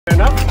Fair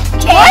enough?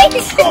 Cake?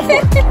 Go for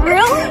it.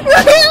 Really?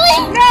 Really?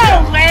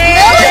 No way!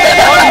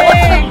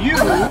 You.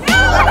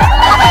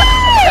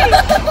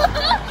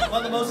 One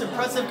of the most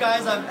impressive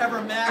guys I've ever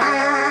met.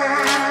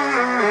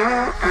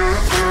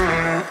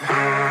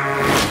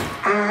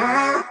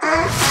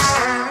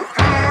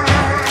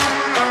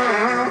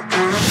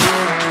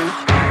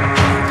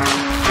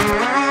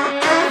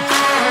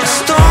 The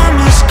storm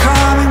is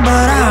coming,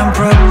 but I'm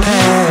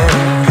prepared.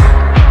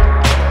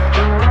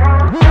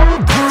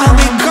 I'll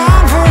be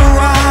gone for a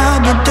while,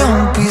 but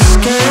don't be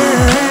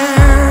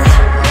scared.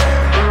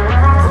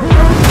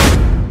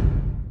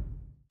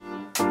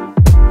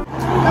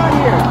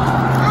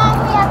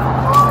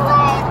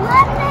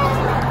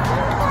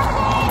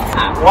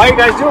 Why are you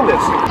guys doing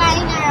this?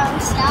 Buying our own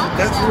stuff.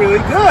 That's really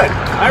good.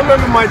 I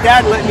remember my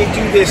dad let me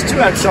do this too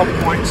at some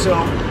point, so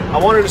I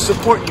wanted to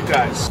support you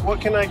guys.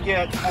 What can I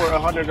get for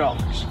 $100?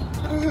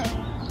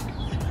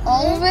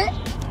 All of it?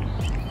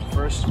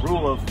 First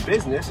rule of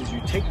business is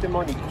you take the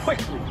money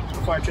quickly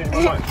before I change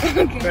my mind.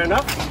 Fair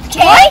enough?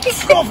 Cake?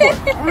 Go for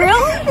it.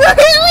 Really?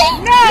 Really?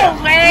 No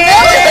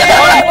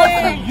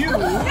way! You.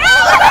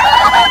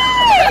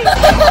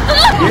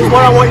 Here's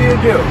what I want you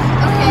to do.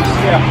 Okay.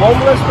 See a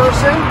homeless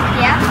person,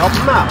 Yeah. help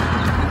them out.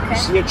 Okay.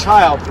 See a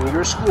child in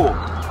your school,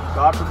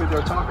 God forbid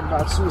they're talking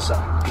about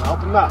suicide, help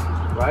them out,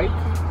 right?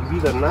 You be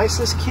the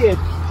nicest kid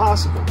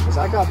possible, because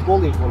I got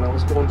bullied when I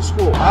was going to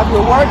school. Have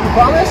your word, you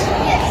promise?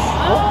 Yes.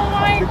 Oh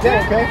my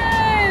goodness. Okay?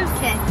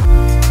 Okay.